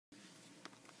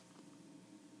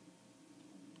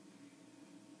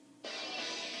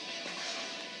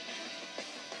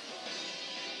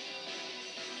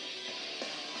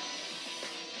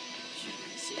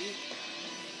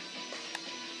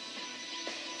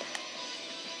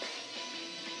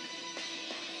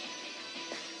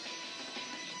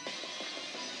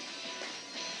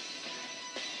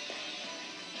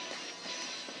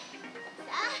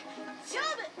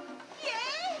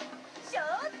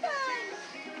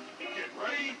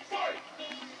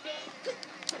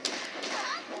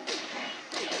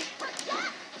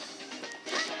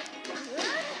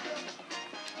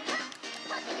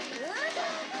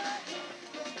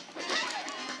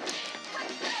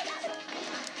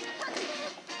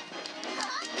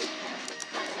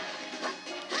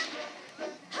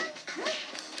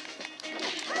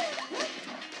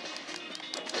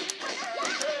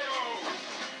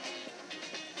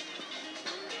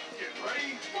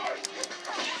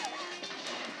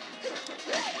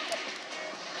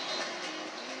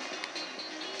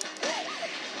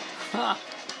Huh.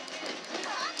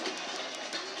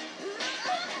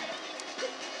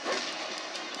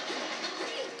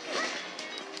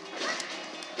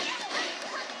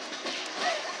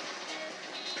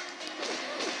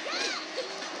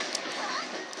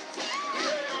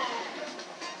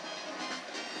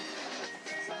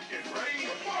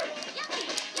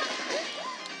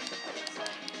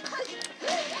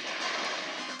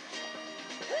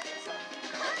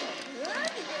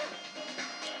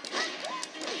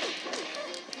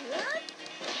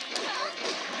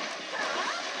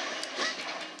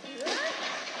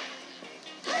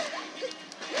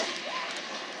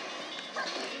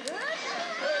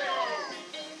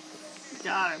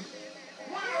 Got him.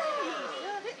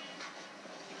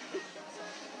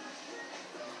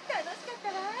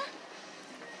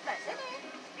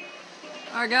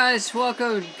 Alright guys,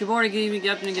 welcome. Good morning, good evening,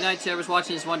 good afternoon, good night to whoever's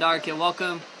watching this $1 kill.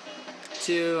 Welcome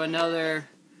to another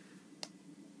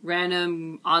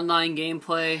random online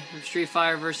gameplay of Street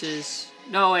Fighter versus...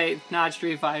 No wait, not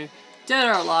Street Fighter. Dead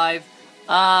or Alive.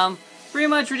 Pretty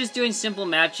much we're just doing simple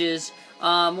matches.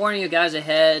 Warning you guys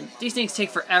ahead. These things take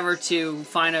forever to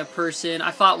find a person. I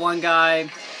fought one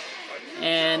guy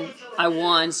and I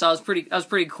won, so that was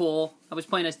pretty cool. I was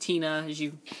playing as Tina, as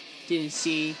you didn't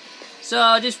see.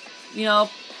 So just, you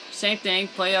know, same thing.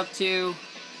 Play up to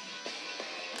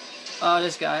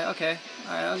this guy. Okay.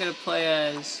 Alright, I'm gonna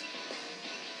play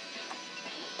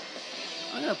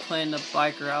in the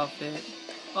biker outfit.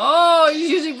 Oh,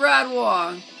 he's using Brad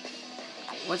Wong.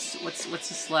 What's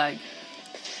this slag?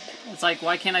 It's like,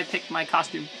 why can't I pick my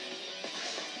costume?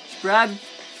 It's Brad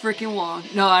freaking Wong.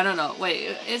 No, I don't know.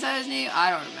 Wait, is that his name? I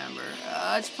don't remember.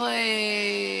 Let's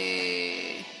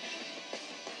play...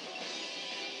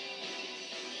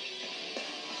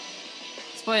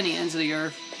 Let's play in the ends of the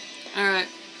earth. Alright.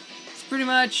 It's pretty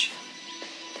much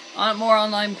more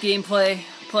online gameplay.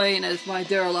 Playing as my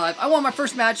Dead or Alive. I won my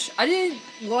first match. I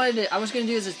was gonna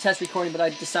do this as a test recording, but I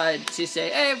decided to say,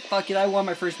 hey, fuck it, I won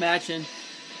my first match, and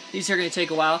these are gonna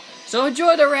take a while. So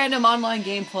enjoy the random online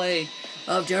gameplay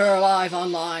of Dead or Alive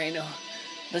Online.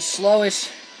 The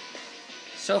slowest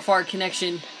so far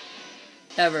connection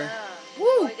ever.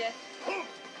 Woo!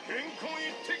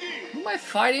 Who am I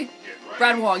fighting?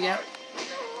 Brad Wong, yeah.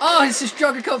 Oh, it's just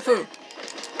drunken kung fu.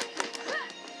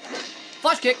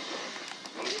 Flash kick.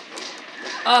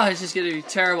 Oh, this is gonna be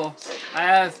terrible.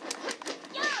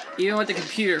 Even with the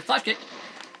computer, flash kick,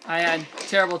 I had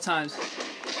terrible times.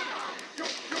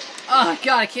 Oh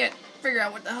god, I can't figure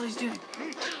out what the hell he's doing.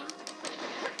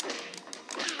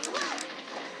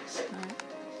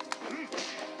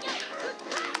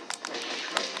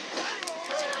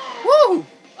 Woo!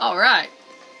 Alright.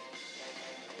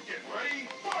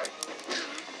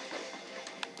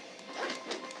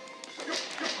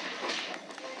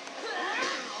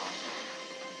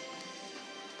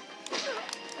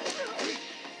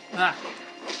 Ah.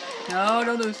 No,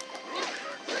 don't lose.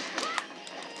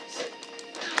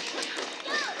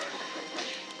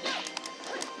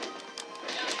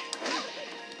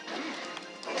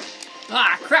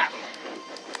 Ah, crap.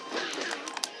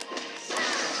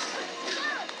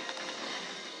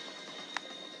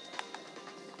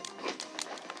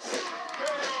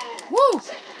 Woo!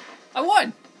 I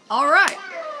won. All right.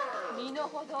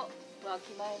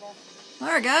 All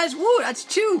right, guys. Woo, that's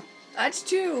two. That's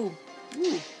two.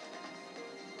 Woo.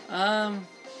 I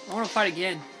want to fight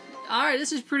again. Alright,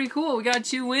 this is pretty cool. We got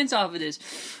 2 wins off of this.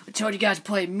 I told you guys to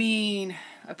play mean.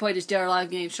 I played this Dead or Alive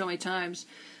game so many times.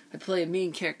 I play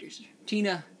mean characters.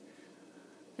 Tina,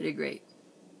 I did great.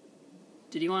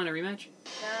 Did you want a rematch?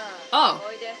 No. Oh,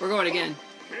 we're going again.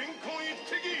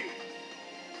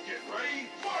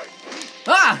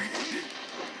 Ah!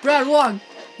 Brad Wong!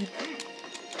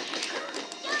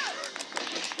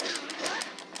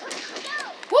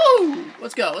 Woo!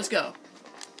 Let's go, let's go.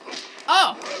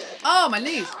 Oh! Oh, my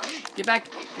knees! Get back.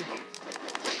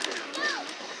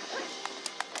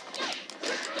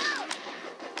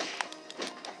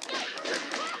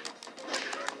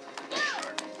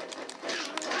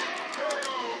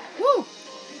 Woo!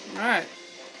 Alright.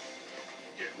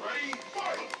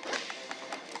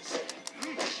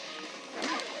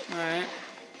 Alright.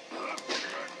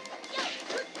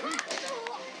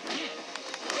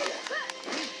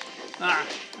 Ah,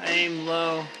 I aim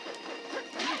low.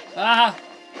 Ah!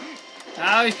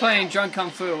 Now he's playing drunk kung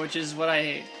fu, which is what I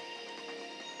hate.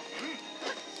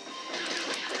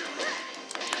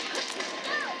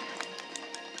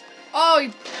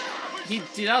 Oh,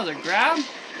 dude, that was a grab?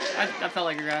 That felt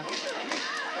like a grab.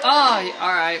 Oh,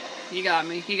 alright. He got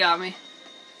me. He got me.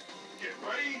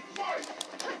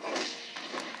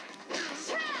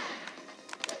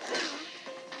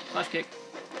 Flash kick.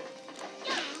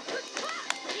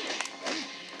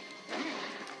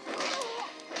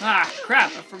 Ah,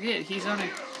 crap! I forget. He's on it.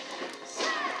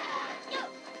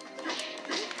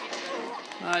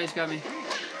 Ah, he's got me.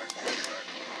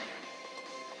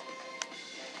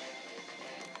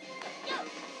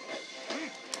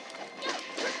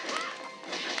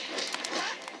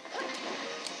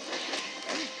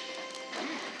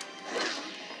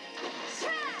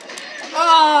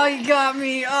 Oh, he got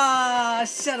me! Ah,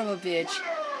 son of a bitch.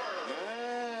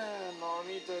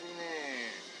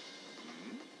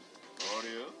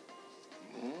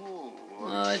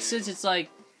 Since it's like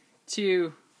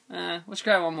 2, let's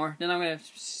try one more. Then I'm gonna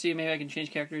see maybe I can change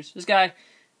characters. This guy's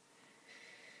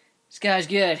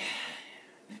good.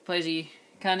 He plays a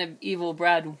kind of evil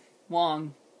Brad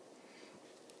Wong.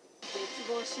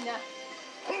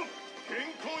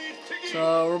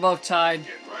 So we're both tied.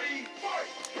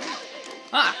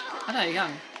 Ah, I thought you got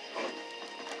me.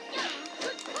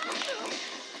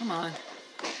 Come on.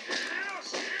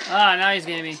 Ah, now he's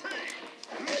getting me.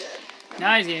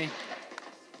 Now he's getting me.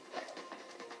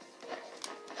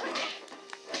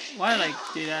 Why did I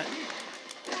do that?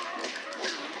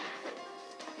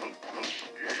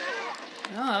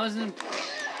 No, that wasn't...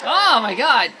 Oh my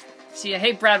god! See, I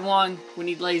hate Brad Wong when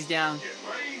he lays down.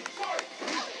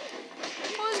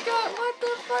 Oh god, what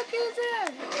the fuck is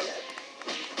that?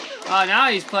 Oh, now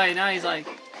he's playing. Now he's like...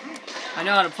 I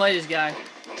know how to play this guy.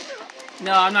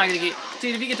 No, I'm not gonna get...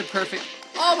 Dude, if he gets a perfect...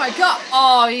 Oh my god!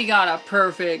 Oh, he got a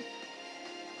perfect.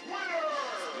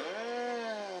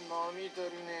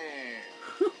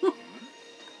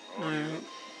 Alright.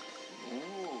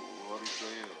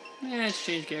 Yeah, let's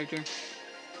change character.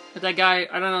 But that guy,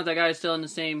 I don't know if that guy is still in the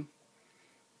same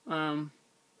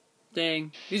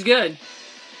thing. He's good.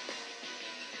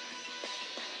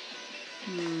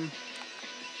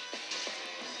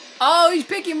 Oh, he's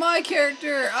picking my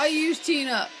character. I use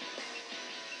Tina.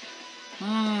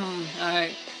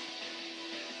 Alright.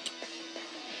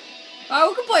 Alright,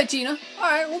 we can play Tina.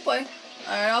 Alright, we'll play.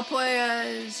 Alright, I'll play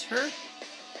as her.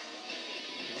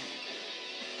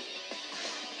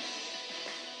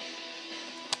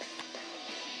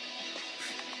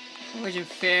 Wasn't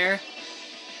fair.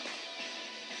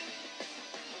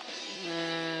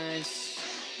 It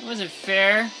wasn't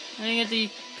fair. I didn't get to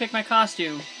pick my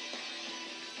costume.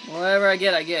 Whatever I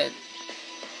get, I get.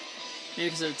 Maybe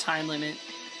because of the time limit.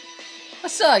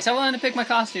 That sucks. I wanted to pick my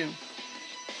costume.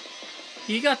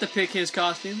 He got to pick his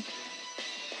costume.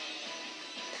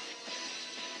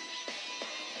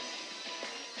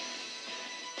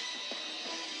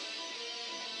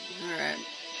 Alright.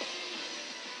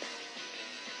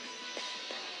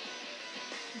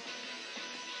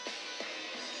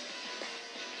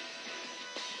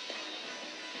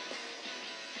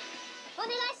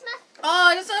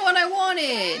 Oh, that's not what I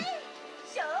wanted!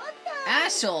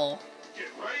 Asshole!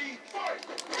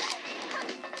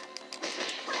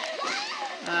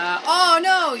 Oh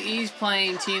no! He's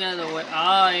playing Tina the way.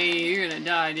 Oh, you're gonna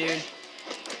die, dude.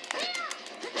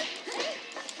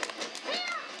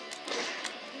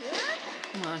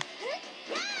 Come on.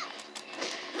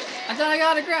 I thought I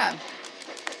got a grab.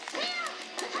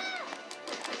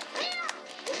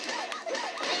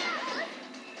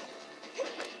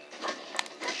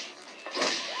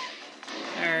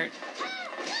 Alright.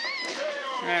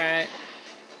 Alright.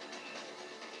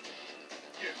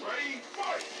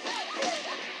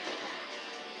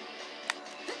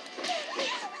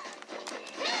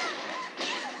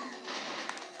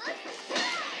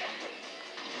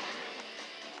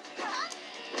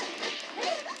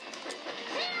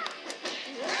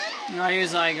 No, he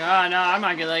was like, oh no, I'm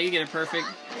not gonna let you get it perfect.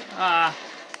 Ah.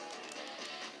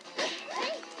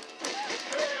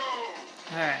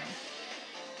 Alright.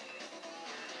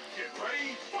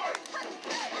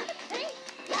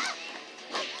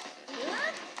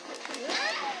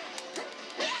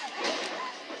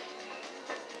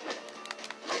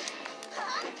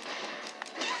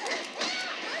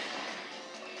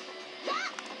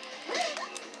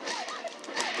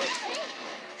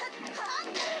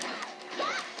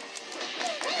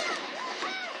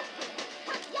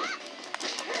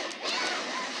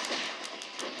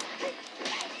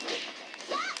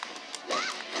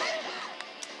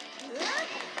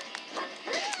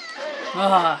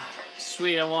 Ah,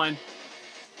 sweet, I won.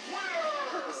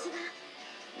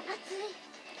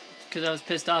 Because I was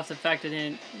pissed off the fact I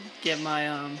didn't get my,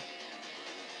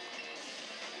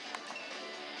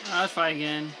 let's try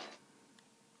again.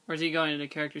 Or is he going into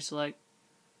character select?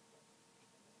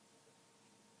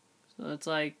 So it's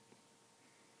like,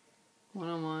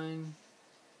 one-on-one.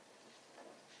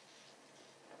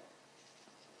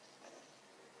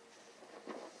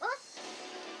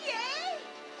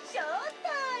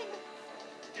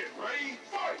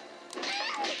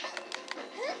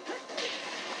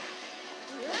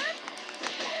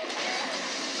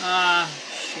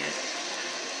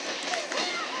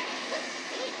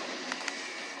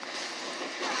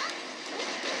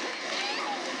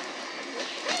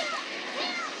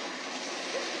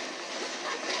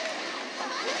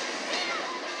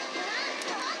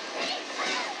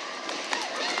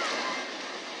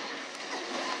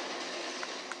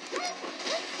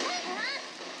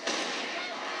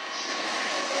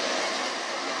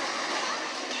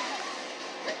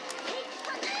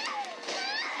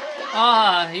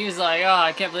 Ah, he was like, oh,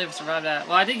 I can't believe I survived that.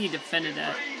 Well, I think he defended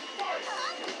that.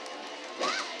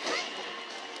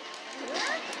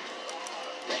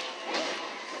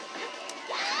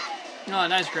 Oh,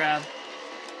 nice grab.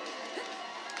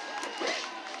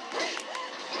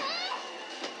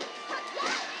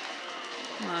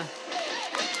 Come on.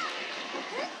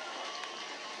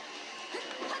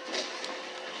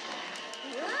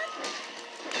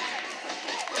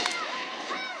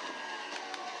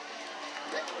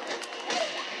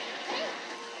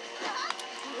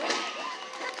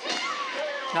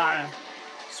 Got him.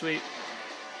 Sweet.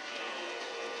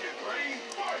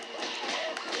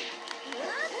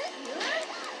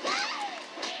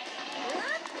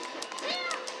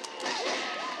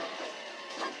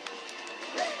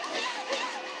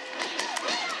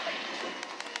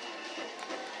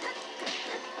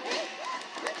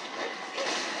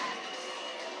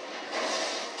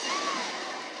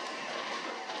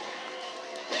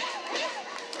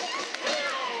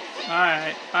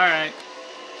 Alright, alright.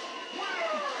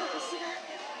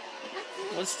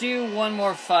 Let's do one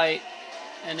more fight,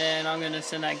 and then I'm gonna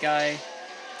send that guy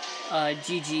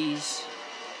GG's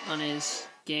on his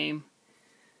game.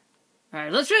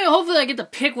 Alright, let's try. Hopefully I get to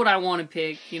pick what I want to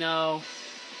pick, you know.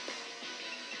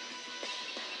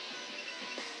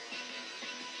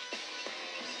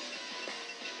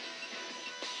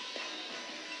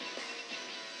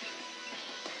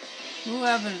 Who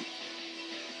haven't...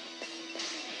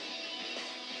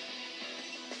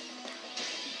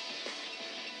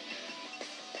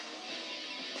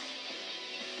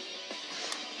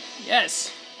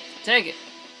 Yes! Take it.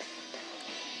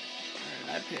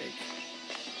 Alright, I pick.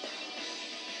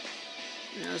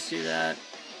 Yeah, let's do that.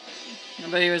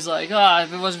 But he was like, oh,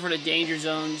 if it wasn't for the danger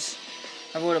zones,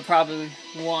 I would have probably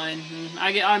won.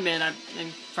 I'm in. I'm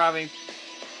probably,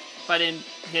 if I didn't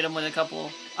hit him with a couple.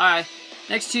 Alright,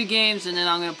 next 2 games, and then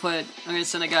I'm gonna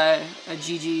send a guy a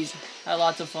GG's. Had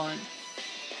lots of fun.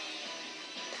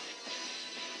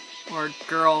 Or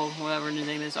girl, whatever his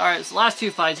name is. Alright, so last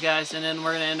 2 fights, guys, and then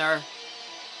we're gonna end our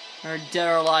Dead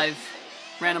or Alive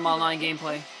random online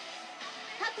gameplay.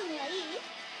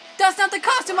 That's not the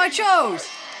costume I chose!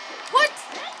 What?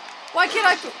 Why can't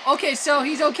I... Okay, so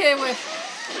he's okay with...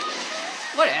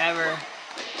 Whatever.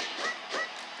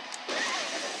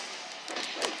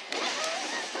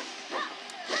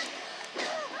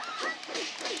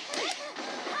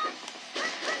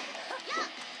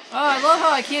 Oh, I love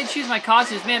how I can't choose my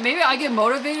costumes. Man, maybe I get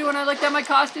motivated when I look at my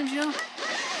costumes, you know?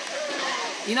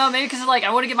 You know, maybe because, like,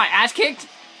 I want to get my ass kicked?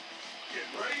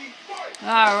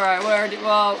 Alright,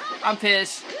 well, I'm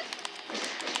pissed.